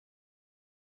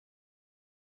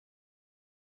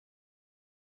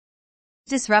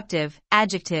disruptive,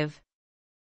 adjective.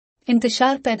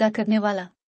 इंतशार पैदा करने वाला,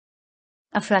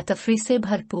 अफरा तफरी से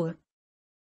भरपूर,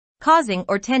 Causing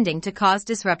or tending to cause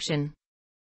disruption.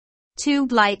 2.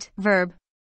 Blight, verb.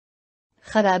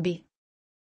 खराबी,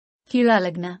 कीड़ा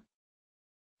लगना,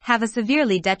 Have a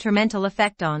severely detrimental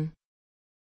effect on.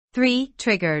 3.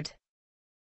 Triggered.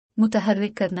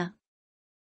 मुतहर्रिक करना,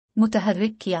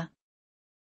 मुतहर्रिक किया,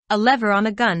 A lever on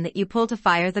a gun that you pull to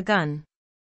fire the gun.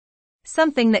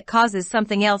 Something that causes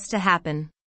something else to happen.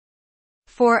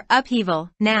 4. Upheaval,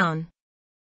 noun.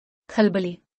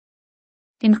 खलबली,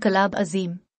 इनकलाब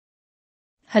अजीम,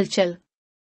 हलचल,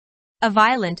 A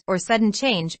violent or sudden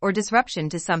change or disruption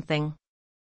to something.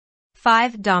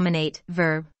 5. Dominate,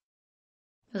 verb.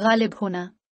 Ghalib होना,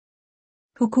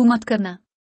 हुकूमत करना,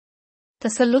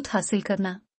 तसल्लुत हासिल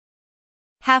करना,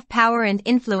 Have power and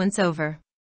influence over.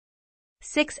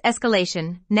 6.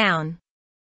 Escalation, noun.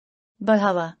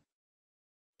 बढ़ावा,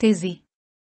 तेजी,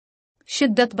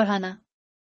 शिद्दत बढ़ाना,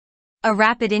 A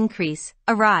rapid increase,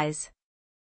 a rise.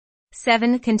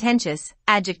 7. Contentious,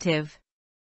 adjective.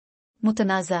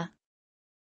 मुतनाज़ा,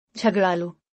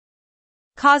 झगड़ालू,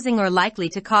 Causing or likely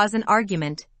to cause an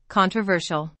argument,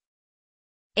 controversial.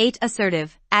 8.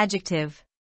 Assertive, adjective.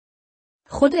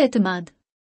 खुद एतमाद,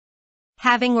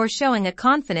 Having or showing a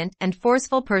confident and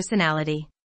forceful personality.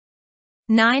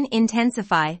 9.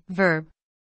 Intensify, verb.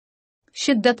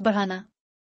 शिद्दत बढ़ाना,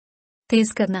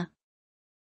 तेज करना,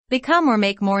 Become or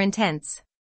make more intense.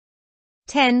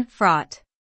 10. Fraught.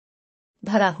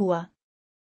 भरा हुआ,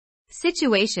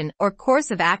 Situation or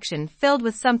course of action filled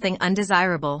with something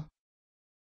undesirable.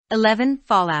 11.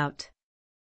 Fallout.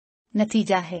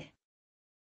 नतीजा है,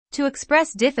 To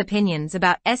express diff opinions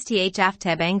about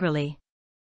sthfteb angrily.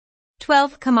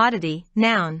 12. Commodity,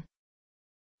 noun.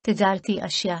 तिजारती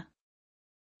अशिया,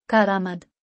 कारामद,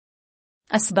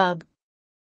 असबाब,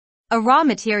 A raw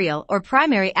material or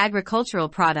primary agricultural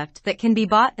product that can be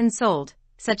bought and sold,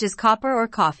 such as copper or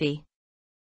coffee.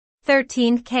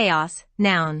 13. Chaos,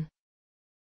 noun.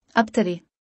 अबतरी,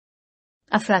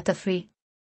 अफरा तफरी,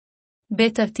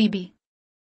 बेतरतीबी,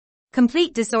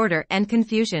 Complete disorder and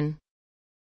confusion.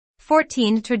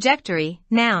 14. Trajectory,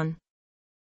 noun.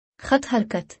 खत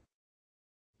हरकत,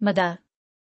 मदार,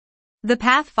 The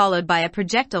path followed by a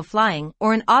projectile flying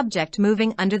or an object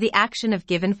moving under the action of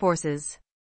given forces.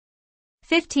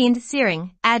 15.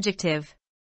 Searing, adjective.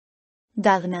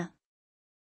 दागना,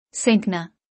 सेंकना,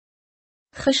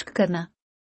 खुश्क करना,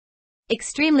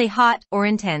 Extremely hot or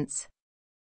intense.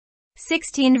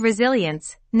 16.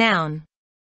 Resilience, noun.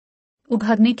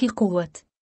 उभरने की कुव्वत,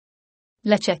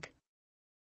 लचक,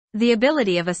 The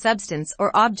ability of a substance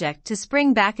or object to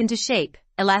spring back into shape,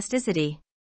 elasticity.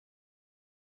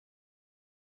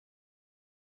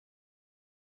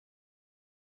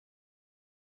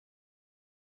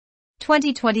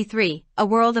 (2023) A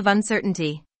World of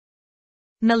Uncertainty.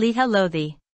 Maleeha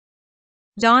Lodhi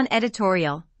Dawn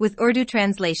Editorial, with Urdu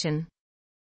translation.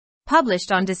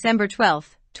 Published on December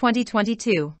 12,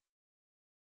 2022.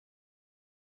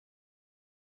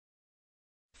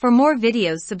 For more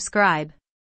videos, subscribe.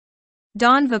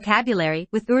 Dawn Vocabulary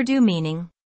with Urdu meaning.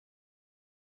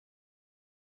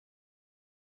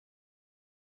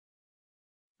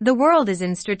 The world is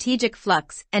in strategic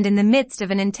flux and in the midst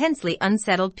of an intensely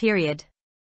unsettled period.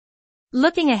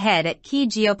 Looking ahead at key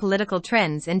geopolitical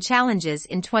trends and challenges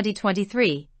in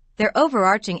 2023, their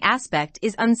overarching aspect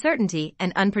is uncertainty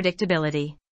and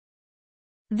unpredictability.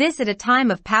 This at a time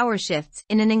of power shifts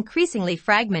in an increasingly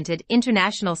fragmented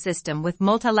international system with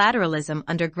multilateralism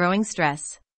under growing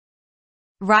stress.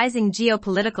 Rising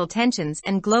geopolitical tensions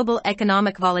and global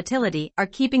economic volatility are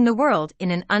keeping the world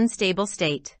in an unstable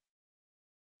state.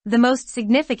 The most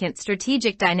significant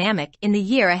strategic dynamic in the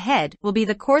year ahead will be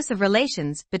the course of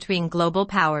relations between global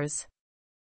powers.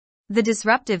 The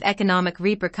disruptive economic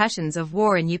repercussions of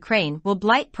war in Ukraine will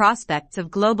blight prospects of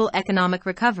global economic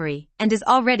recovery and is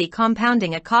already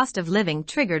compounding a cost of living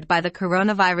triggered by the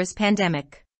coronavirus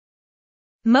pandemic.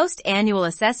 Most annual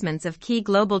assessments of key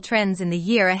global trends in the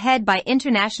year ahead by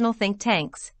international think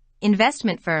tanks,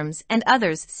 investment firms, and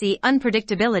others see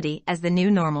unpredictability as the new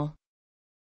normal.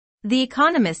 The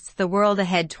Economist's The World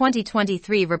Ahead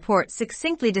 2023 report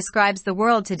succinctly describes the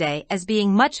world today as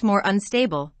being much more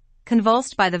unstable,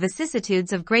 convulsed by the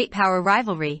vicissitudes of great power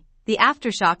rivalry, the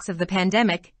aftershocks of the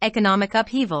pandemic, economic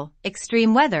upheaval,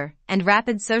 extreme weather, and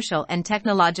rapid social and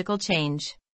technological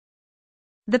change.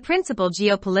 The principal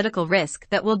geopolitical risk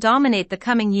that will dominate the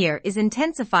coming year is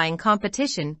intensifying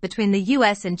competition between the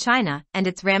US and China and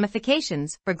its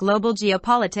ramifications for global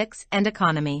geopolitics and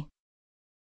economy.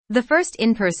 The first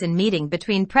in-person meeting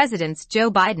between Presidents Joe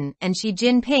Biden and Xi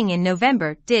Jinping in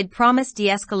November did promise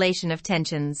de-escalation of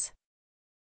tensions.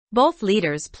 Both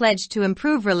leaders pledged to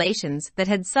improve relations that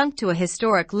had sunk to a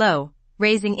historic low,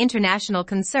 raising international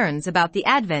concerns about the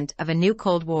advent of a new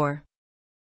Cold War.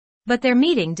 But their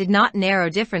meeting did not narrow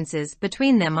differences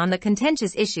between them on the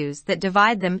contentious issues that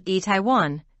divide them: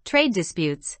 Taiwan, trade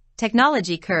disputes,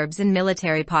 technology curbs and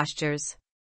military postures.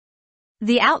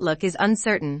 The outlook is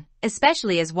uncertain,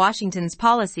 especially as Washington's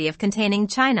policy of containing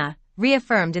China,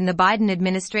 reaffirmed in the Biden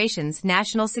administration's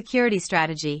national security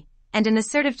strategy, and an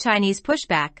assertive Chinese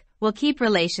pushback, will keep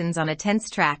relations on a tense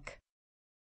track.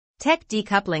 Tech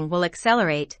decoupling will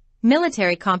accelerate,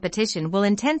 military competition will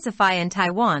intensify, and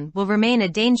Taiwan will remain a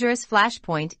dangerous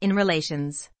flashpoint in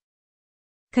relations.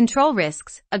 Control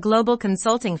Risks, a global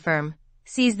consulting firm,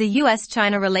 sees the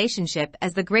U.S.-China relationship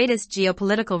as the greatest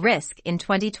geopolitical risk in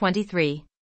 2023.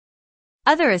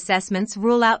 Other assessments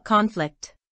rule out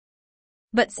conflict.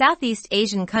 But Southeast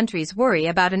Asian countries worry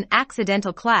about an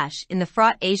accidental clash in the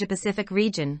fraught Asia-Pacific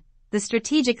region, the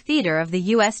strategic theater of the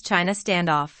U.S.-China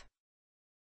standoff.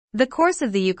 The course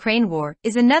of the Ukraine war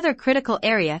is another critical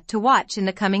area to watch in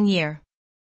the coming year.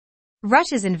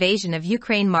 Russia's invasion of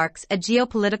Ukraine marks a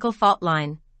geopolitical fault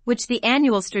line, which the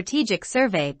annual strategic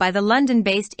survey by the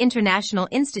London-based International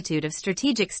Institute of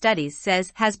Strategic Studies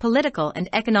says has political and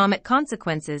economic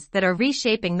consequences that are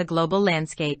reshaping the global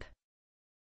landscape.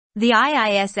 The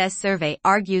IISS survey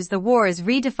argues the war is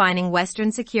redefining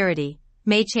Western security,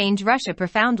 may change Russia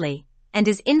profoundly, and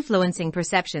is influencing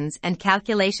perceptions and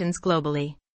calculations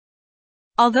globally.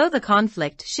 Although the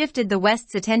conflict shifted the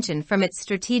West's attention from its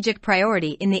strategic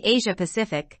priority in the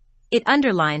Asia-Pacific, it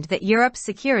underlined that Europe's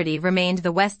security remained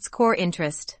the West's core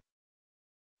interest.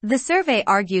 The survey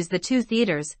argues the two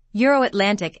theaters,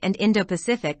 Euro-Atlantic and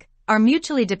Indo-Pacific, are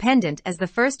mutually dependent, as the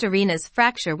first arena's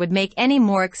fracture would make any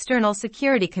more external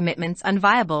security commitments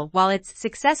unviable, while its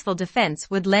successful defense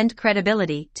would lend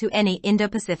credibility to any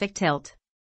Indo-Pacific tilt.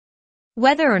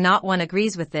 Whether or not one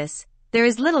agrees with this, there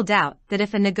is little doubt that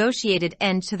if a negotiated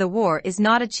end to the war is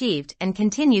not achieved and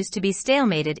continues to be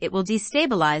stalemated, it will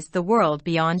destabilize the world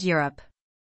beyond Europe.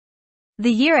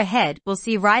 The year ahead will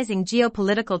see rising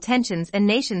geopolitical tensions and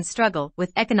nations struggle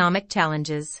with economic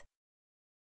challenges.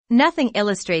 Nothing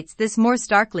illustrates this more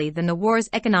starkly than the war's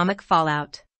economic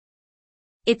fallout.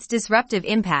 Its disruptive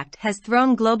impact has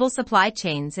thrown global supply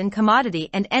chains and commodity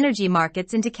and energy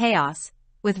markets into chaos,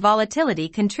 with volatility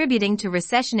contributing to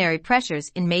recessionary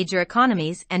pressures in major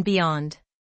economies and beyond.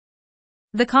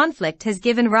 The conflict has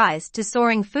given rise to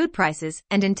soaring food prices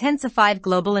and intensified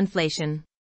global inflation.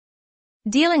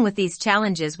 Dealing with these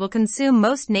challenges will consume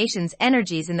most nations'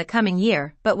 energies in the coming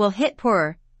year, but will hit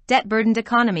poorer, debt-burdened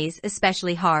economies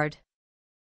especially hard.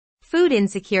 Food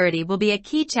insecurity will be a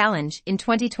key challenge in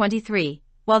 2023,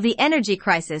 while the energy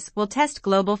crisis will test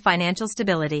global financial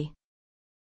stability.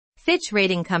 Fitch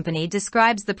Rating Company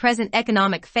describes the present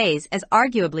economic phase as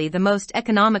arguably the most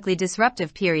economically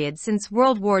disruptive period since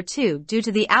World War II due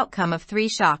to the outcome of three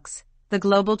shocks: the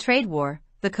global trade war,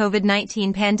 the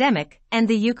COVID-19 pandemic, and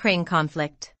the Ukraine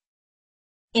conflict.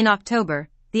 In October,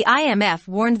 the IMF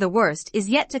warned the worst is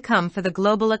yet to come for the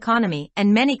global economy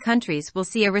and many countries will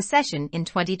see a recession in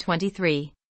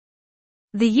 2023.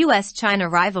 The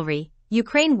U.S.-China rivalry,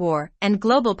 Ukraine war, and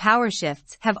global power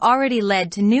shifts have already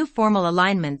led to new formal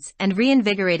alignments and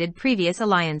reinvigorated previous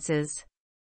alliances.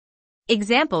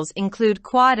 Examples include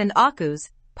Quad and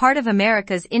AUKUS, part of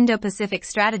America's Indo-Pacific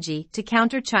strategy to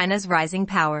counter China's rising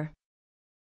power.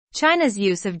 China's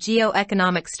use of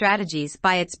geo-economic strategies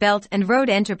by its Belt and Road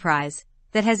enterprise,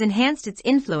 that has enhanced its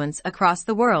influence across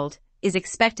the world, is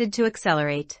expected to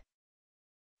accelerate.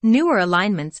 Newer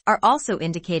alignments are also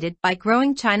indicated by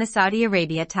growing China-Saudi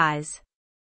Arabia ties.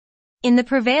 In the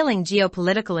prevailing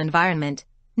geopolitical environment,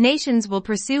 nations will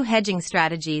pursue hedging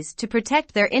strategies to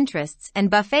protect their interests and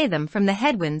buffet them from the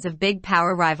headwinds of big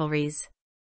power rivalries.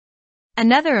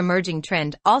 Another emerging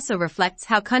trend also reflects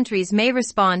how countries may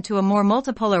respond to a more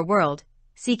multipolar world,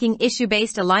 seeking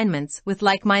issue-based alignments with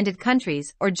like-minded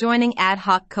countries or joining ad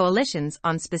hoc coalitions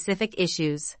on specific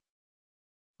issues.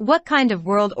 What kind of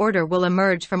world order will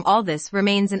emerge from all this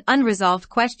remains an unresolved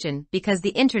question because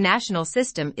the international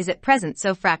system is at present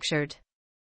so fractured.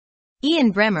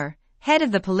 Ian Bremmer, head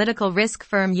of the political risk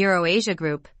firm EuroAsia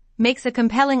Group, makes a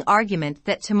compelling argument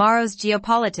that tomorrow's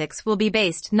geopolitics will be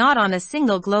based not on a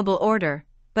single global order,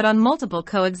 but on multiple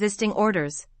coexisting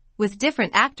orders, with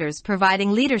different actors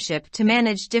providing leadership to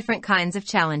manage different kinds of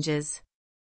challenges.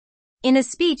 In a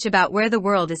speech about where the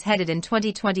world is headed in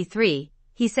 2023,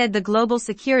 he said the global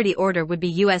security order would be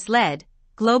US-led,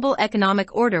 global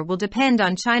economic order will depend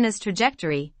on China's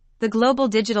trajectory, the global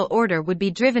digital order would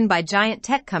be driven by giant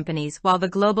tech companies, while the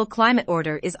global climate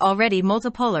order is already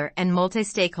multipolar and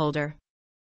multi-stakeholder.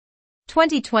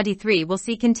 2023 will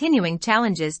see continuing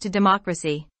challenges to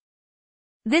democracy.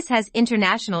 This has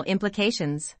international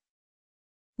implications.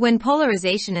 When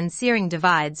polarization and searing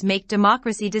divides make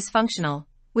democracy dysfunctional,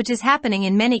 which is happening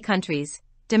in many countries,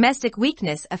 domestic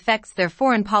weakness affects their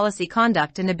foreign policy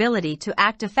conduct and ability to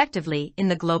act effectively in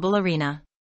the global arena.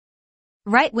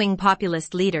 Right-wing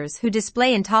populist leaders who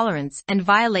display intolerance and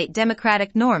violate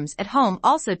democratic norms at home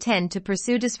also tend to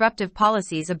pursue disruptive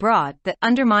policies abroad that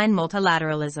undermine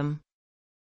multilateralism.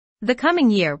 The coming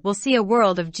year will see a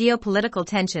world of geopolitical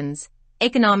tensions,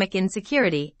 economic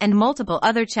insecurity, and multiple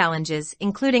other challenges,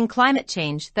 including climate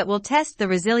change, that will test the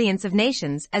resilience of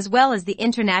nations as well as the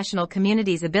international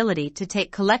community's ability to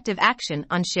take collective action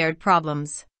on shared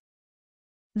problems.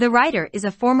 The writer is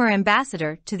a former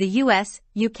ambassador to the US,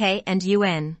 UK, and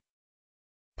UN.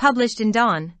 Published in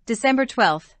Dawn, December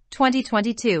 12,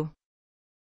 2022.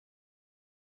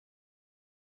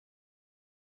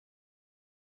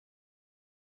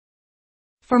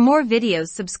 For more videos,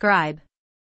 subscribe.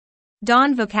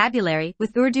 Dawn Vocabulary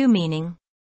with Urdu meaning.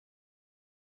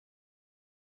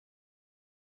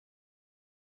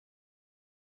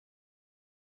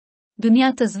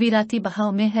 दुनिया तस्वीराती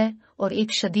बहाव में है और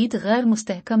एक शदीद गैर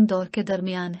मुस्तहकम दौर के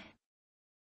दरमियान है।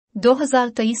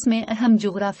 2023 में अहम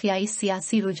जोग्राफियाई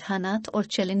सियासी रुझानात और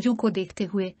चैलेंजों को देखते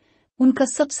हुए उनका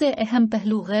सबसे अहम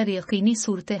पहलू गैर यकीनी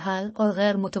सूरत हाल और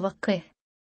गैर मुतवक्के है।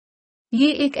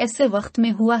 ये एक ऐसे वक्त में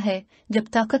हुआ है जब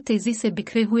ताकत तेजी से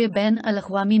बिखरे हुए बैन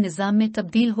अल-अक़वामी निज़ाम में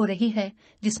तब्दील हो रही है,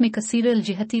 जिसमें कसीर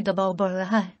जिहती दबाव बढ़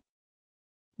रहा है।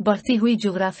 बढ़ती हुई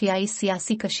जोग्राफियाई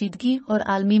सियासी कशीदगी और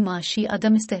आलमी माशी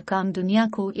अदम इस्तेहकाम दुनिया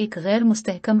को एक गैर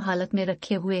मुस्तहकम हालत में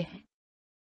रखे हुए हैं।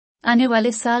 आने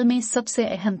वाले साल में सबसे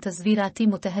अहम तस्वीराती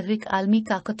मुतहर्रिक आलमी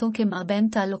ताकतों के माबैन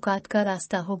ताल्लुकात का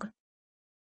रास्ता होगा।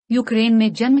 यूक्रेन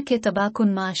में जंग के तबाहकुन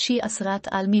माशी असरात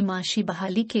आलमी माशी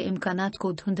बहाली के इम्कानात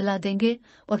को धुंधला देंगे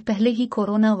और पहले ही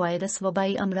कोरोना वायरस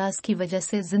वबाई अमराज की वजह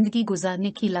से जिंदगी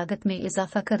गुजारने की लागत में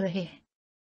इजाफा कर रहे हैं।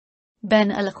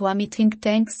 बैन अल-अक़वामी थिंक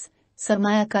टैंक्स,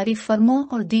 सरमायाकारी फर्मों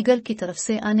और दीगर की तरफ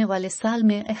से आने वाले साल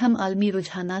में अहम आलमी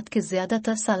रुझानात के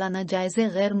ज़्यादातर सालाना जायजे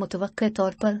गैर मुतवक्के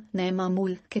तौर पर नए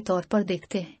मामूल के तौर पर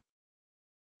देखते हैं।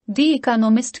 दी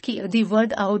इकोनॉमिस्ट की दी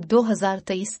वर्ल्ड आउट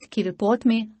 2023 की रिपोर्ट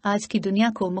में आज की दुनिया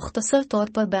को मुख्तसर तौर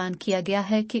पर बयान किया गया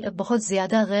है कि अब बहुत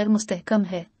ज़्यादा गैर मुस्तहकम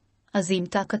है। अजीम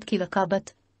ताकत की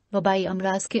रकाबत, वबाई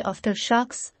अमराज के आफ्टर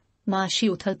शॉक्स, माशी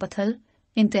उथल पथल,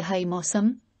 इंतहाई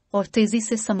मौसम और तेज़ी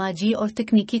से समाजी और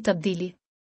तकनीकी तब्दीली।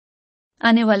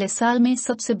 आने वाले साल में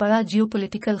सबसे बड़ा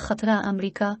जियोपॉलिटिकल खतरा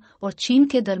अमेरिका और चीन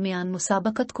के दरमियान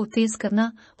मुसाबकत को तेज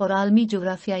करना और आलमी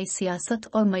जोग्राफियाई सियासत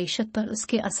और मईशत पर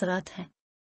उसके असरात हैं।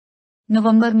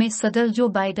 नवंबर में सदर जो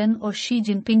बाइडेन और शी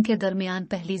जिनपिंग के दरमियान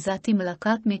पहली ज़ाती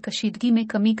मुलाकात में कशीदगी में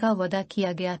कमी का वादा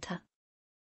किया गया था।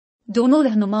 दोनों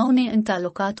रहनुमाओं ने इन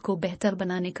ताल्लुकात को बेहतर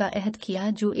बनाने का अहद किया,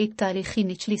 जो एक तारीखी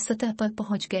निचली सतह पर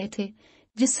पहुंच गए थे,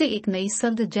 जिससे एक नई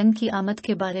सर्द जंग की आमद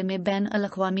के बारे में बैन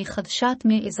अल-अक़वामी खदशात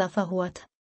में इजाफा हुआ था।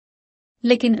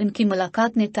 लेकिन उनकी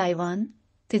मुलाकात ने ताइवान,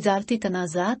 तिजारती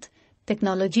तनाज़ात,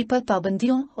 टेक्नोलॉजी पर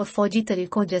पाबंदियों और फौजी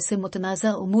तरीकों जैसे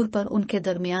मुतनाज़ा उमूर पर उनके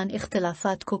दरमियान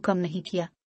इख्तिलाफात को कम नहीं किया।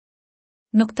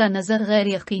 नुक्ता नज़र गैर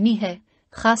यकीनी है,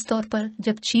 ख़ास तौर पर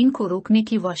जब चीन को रोकने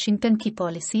की वाशिंगटन की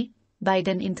पॉलिसी,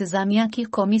 बाइडेन इंतज़ामिया की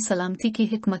कौमी सलामती की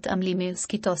हिकमत अमली में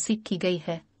उसकी तौसीक की गई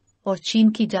है और चीन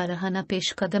की जारहाना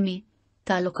पेशकदमी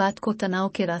ताल्लुकात को तनाव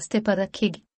के रास्ते पर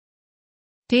रखेगी।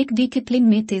 टेक डीकपलिंग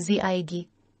में तेज़ी आएगी,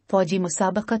 फौजी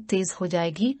मुसाबकत तेज हो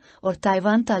जाएगी और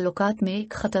ताइवान ताल्लुकात में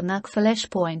एक खतरनाक फ्लैश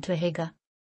पॉइंट रहेगा।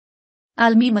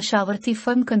 आलमी मशावरती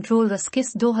फर्म कंट्रोल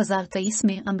रस्किस 2023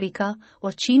 में अमेरिका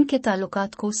और चीन के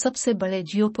ताल्लुकात को सबसे बड़े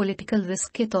जियोपॉलिटिकल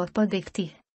रिस्क के तौर पर देखती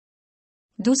है।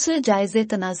 दूसरे जायजे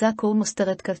तनाज़ा को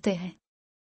मुस्तरद करते हैं,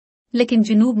 लेकिन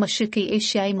जनूब मशरकी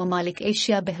एशियाई ममालिक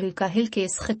एशिया बहरुलकाहिल के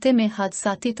इस खित्ते में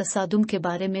हादसाती तसादुम के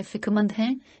बारे में फिक्रमंद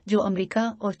हैं, जो अमेरिका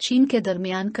और चीन के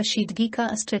दरमियान कशीदगी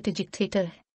का स्ट्रेटेजिक थिएटर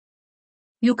है।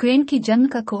 यूक्रेन की जंग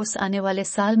का कोर्स आने वाले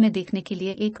साल में देखने के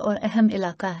लिए एक और अहम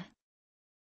इलाका है।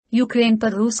 यूक्रेन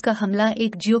पर रूस का हमला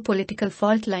एक जियोपॉलिटिकल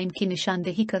फॉल्ट लाइन की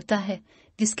निशानदेही करता है,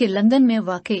 जिसके लंदन में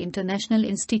वाक़े international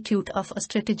institute of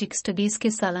strategic studies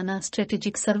के सालाना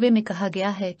स्ट्रेटेजिक सर्वे में कहा गया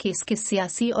है कि इसके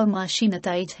सियासी और माशी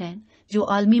नताइज हैं, जो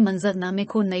आलमी मंजरनामे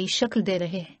को नई शक्ल दे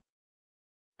रहे हैं।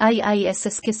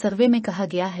 IISS के सर्वे में कहा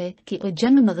गया है कि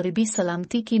जंग मगरबी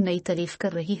सलामती की नई तारीफ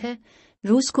कर रही है,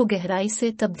 रूस को गहराई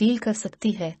से तब्दील कर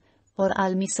सकती है और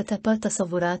आलमी सतह पर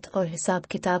तसव्वुरात और हिसाब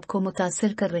किताब को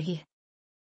मुतासिर कर रही है।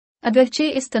 अगरचे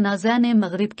इस तनाज़ा ने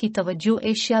मगरिब की तवज्जो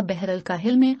एशिया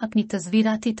बहरुल-काहिल में अपनी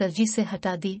तस्वीराती तरजीह से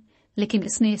हटा दी, लेकिन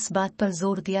इसने इस बात पर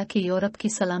जोर दिया कि यूरोप की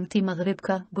सलामती मगरिब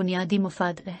का बुनियादी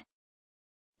मुफाद है।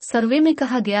 सर्वे में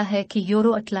कहा गया है कि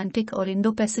यूरो अटलांटिक और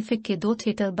इंडो पैसिफिक के 2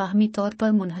 थिएटर बाहमी तौर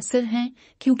पर मुनहसर हैं,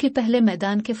 क्योंकि पहले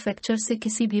मैदान के फ्रैक्चर से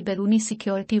किसी भी बैरूनी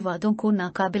सिक्योरिटी वादों को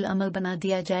नाकाबिल अमल बना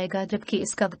दिया जाएगा, जबकि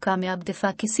इसका कामयाब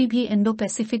दिफा किसी भी इंडो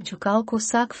पैसिफिक झुकाव को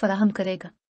साख फराहम करेगा।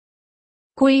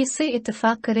 कोई इससे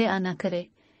इत्तेफाक करे या न करे,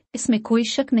 इसमें कोई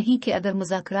शक नहीं कि अगर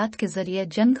मुज़ाकरात के जरिए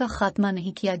जंग का खात्मा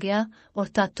नहीं किया गया और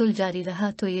तातुल जारी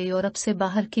रहा तो ये यूरोप से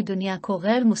बाहर की दुनिया को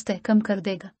गैर मुस्तहकम कर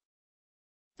देगा।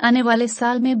 आने वाले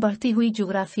साल में बढ़ती हुई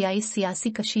जुग्राफियाई सियासी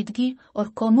कशीदगी और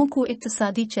कौमों को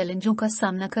इक्तिसादी चैलेंजों का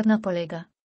सामना करना पड़ेगा।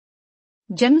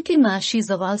 जंग के माशी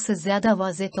ज़वाल से ज्यादा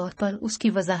वाज़े तौर पर उसकी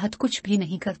वजाहत कुछ भी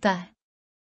नहीं करता है।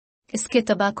 इसके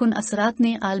तबाकुन असरात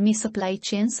ने आलमी सप्लाई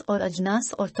चेन्स और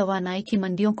अजनास और तवानाई की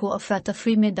मंडियों को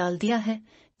अफरा-तफरी में डाल दिया है,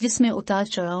 जिसमें उतार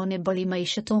चढ़ाव ने बड़ी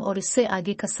मईशतों और इससे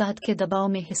आगे कसाद के दबाव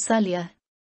में हिस्सा लिया है।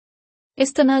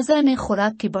 इस तनाज़ा ने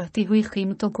खुराक की बढ़ती हुई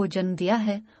कीमतों को जन्म दिया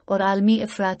है और आलमी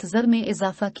अफरात-ज़र में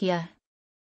इजाफा किया है।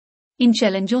 इन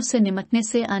चैलेंजों से निमटने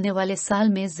से आने वाले साल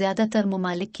में ज्यादातर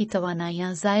ममालिक की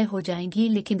तवानाइयां ज़ाय हो जाएंगी,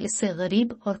 लेकिन इससे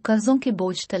गरीब और कर्जों के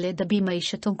बोझ तले दबी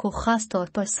मईशतों को खास तौर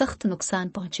पर सख्त नुकसान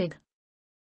पहुंचेगा।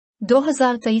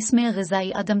 2023 में ग़िज़ाई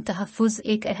अदम तहफ़्फ़ुज़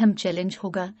एक अहम चैलेंज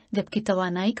होगा, जबकि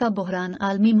तवानाई का बहरान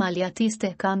आलमी मालियाती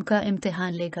इस्तेहकाम का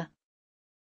इम्तिहान लेगा।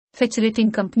 फिच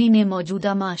रेटिंग कंपनी ने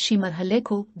मौजूदा माशी मरहले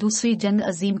को दूसरी जंग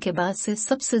अजीम के बाद से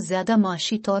सबसे ज्यादा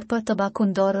माशी तौर पर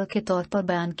तबाहकुन दौर के तौर पर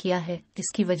बयान किया है,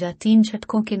 जिसकी वजह 3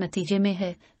 झटकों के नतीजे में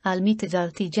है: आलमी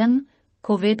तिजारती जंग,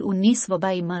 कोविड-19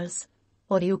 वबाई मर्ज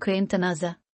और यूक्रेन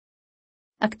तनाज़ा।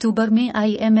 अक्टूबर में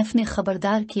IMF ने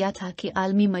खबरदार किया था कि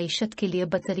आलमी मईशत के लिए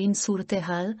बदतरीन सूरत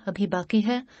हाल अभी बाकी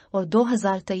है और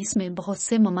 2023 में बहुत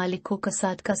से ममालिक को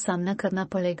कसाद का सामना करना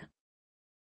पड़ेगा।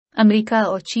 अमेरिका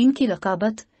और चीन की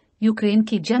रकाबत, यूक्रेन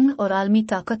की जंग और आलमी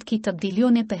ताकत की तब्दीलियों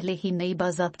ने पहले ही नई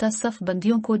बाज़ाब्ता सफ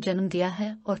बंदियों को जन्म दिया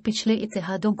है और पिछले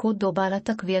इत्तेहादों को दोबारा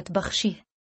तक़वियत बख्शी है।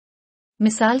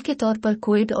 मिसाल के तौर पर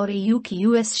क्वेड और EU की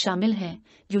US शामिल हैं,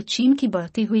 जो चीन की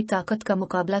बढ़ती हुई ताकत का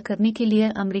मुकाबला करने के लिए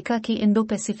अमेरिका की इंडो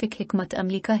पैसिफिक हिकमत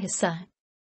अमली का हिस्सा है।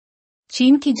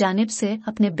 चीन की जानिब से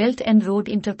अपने बेल्ट एंड रोड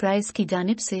इंटरप्राइज की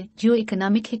जानिब से जियो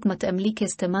इकोनॉमिक हिकमत अमली के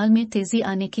इस्तेमाल में तेजी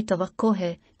आने की तवक्को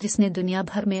है, जिसने दुनिया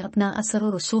भर में अपना असर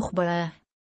और रसूख बढ़ाया है।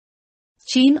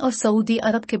 चीन और सऊदी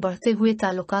अरब के बढ़ते हुए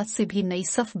ताल्लुकात से भी नई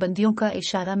सफ बंदियों का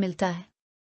इशारा मिलता है।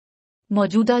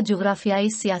 मौजूदा जुग्राफियाई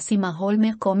सियासी माहौल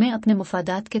में कौमें अपने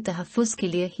मुफादात के तहफ़्फ़ुज़ के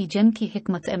लिए ही जंग की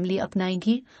हिकमत अमली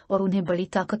अपनाएंगी और उन्हें बड़ी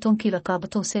ताकतों की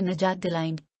रकाबतों से निजात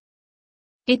दिलाएंगी।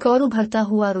 एक और उभरता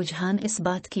हुआ रुझान इस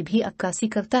बात की भी अक्कासी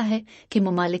करता है कि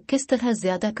ममालिक किस तरह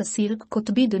ज्यादा कसीर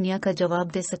कुतबी दुनिया का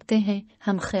जवाब दे सकते हैं।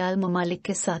 हम ख्याल ममालिक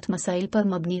के साथ मसाइल पर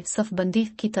मबनी सफबंदी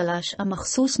की तलाश और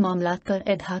मखसूस मामलात पर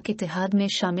एडहाक इत्तेहाद में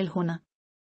शामिल होना।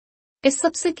 इस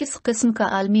सबसे किस किस्म का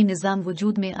आलमी निज़ाम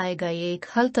वजूद में आएगा, ये एक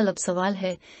हल तलब सवाल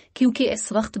है, क्योंकि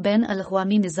इस वक्त बैन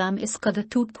अल-अक़वामी निज़ाम इस कदर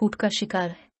टूट फूट का शिकार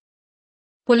है।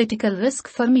 Political risk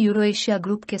firm euro-Asia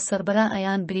group के सरबरा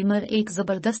अयान ब्रीमर एक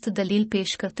ज़बरदस्त दलील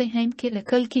पेश करते हैं कि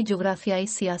कल की जुग्राफियाई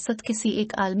सियासत किसी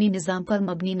एक आलमी निज़ाम पर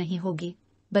मबनी नहीं होगी,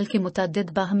 बल्कि मुतअद्दिद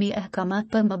बाहमी अहकामात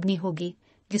पर मबनी होगी,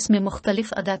 जिसमें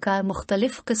मुख्तलिफ अदाकार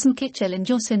मुख्तलिफ किस्म के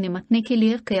चैलेंजों से निमटने के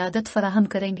लिए क़यादत फराहम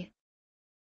करेंगे।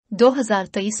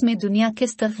 2023 में दुनिया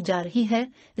किस तरफ जा रही है,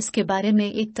 इसके बारे में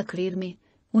एक तकरीर में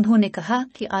उन्होंने कहा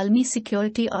कि आलमी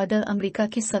सिक्योरिटी ऑर्डर अमेरिका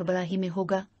की सरबराही में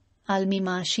होगा, आलमी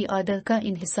माशी ऑर्डर का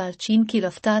इन्हिसार चीन की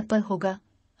रफ्तार पर होगा,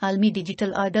 आलमी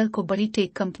डिजिटल ऑर्डर को बड़ी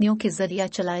टेक कंपनियों के जरिए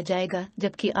चलाया जाएगा,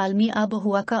 जबकि आलमी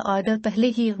आबोहवा का ऑर्डर पहले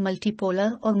ही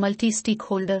मल्टीपोलर और मल्टी स्टेक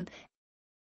होल्डर।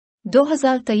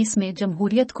 2023 में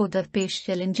जमहूरियत को दरपेश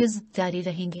चैलेंजेस जारी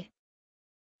रहेंगे।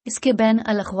 इसके बैन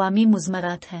अल-अक़वामी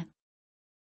मुज़मरात हैं।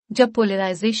 जब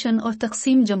पोलराइजेशन और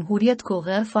तक़सीम जमहूरियत को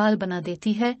गैर फ़ाल बना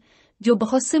देती है, जो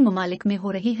बहुत से ममालिक में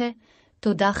हो रही है,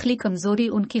 तो दाखिली कमज़ोरी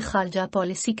उनकी ख़ारजा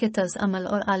पॉलिसी के तर्ज़ अमल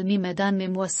और आलमी मैदान में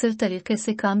मुअस्सिर तरीके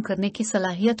से काम करने की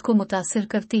सलाहियत को मुतासिर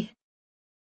करती है।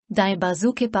 दाएं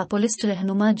बाजू के पॉपुलिस्ट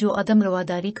रहनुमा जो अदम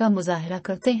रवादारी का मुजाहरा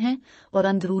करते हैं और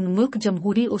अंदरून मुल्क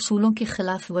जमहूरी उसूलों की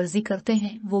खिलाफ वर्जी करते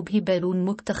हैं, वो भी बैरून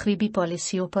मुल्क तख़रीबी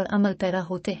पॉलिसियों पर अमल पैरा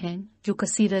होते हैं, जो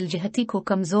कसीर अलजहती को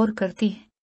कमज़ोर करती है।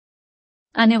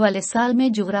 आने वाले साल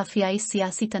में जुग्राफियाई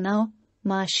सियासी तनाव,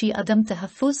 माशी अदम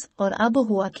तहफ़्फ़ुज़ और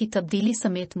आबोहवा की तब्दीली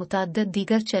समेत मुतअद्दिद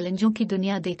दीगर चैलेंजों की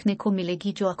दुनिया देखने को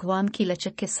मिलेगी, जो अक़वाम की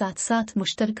लचक के साथ साथ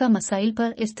मुश्तरका मसाइल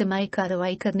पर इज्तिमाई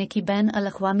कार्रवाई करने की बैन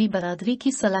अल-अक़वामी बरादरी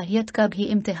की सलाहियत का भी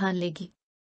इम्तिहान लेगी।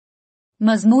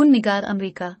 मज़मून निगार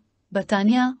अमेरिका,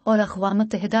 बरतानिया और अक़वाम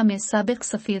मुत्तहिदा में साबिक़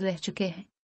सफ़ीर रह चुके हैं।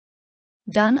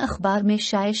 डान अखबार में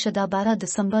शाये शुदा 12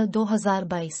 दिसंबर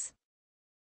 2022।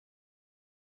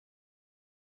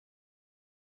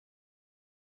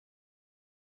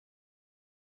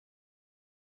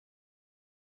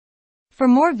 For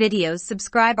more videos,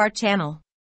 subscribe our channel.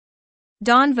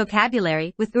 Dawn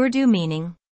Vocabulary with Urdu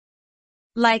meaning.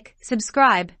 Like,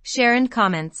 subscribe, share and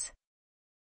comments.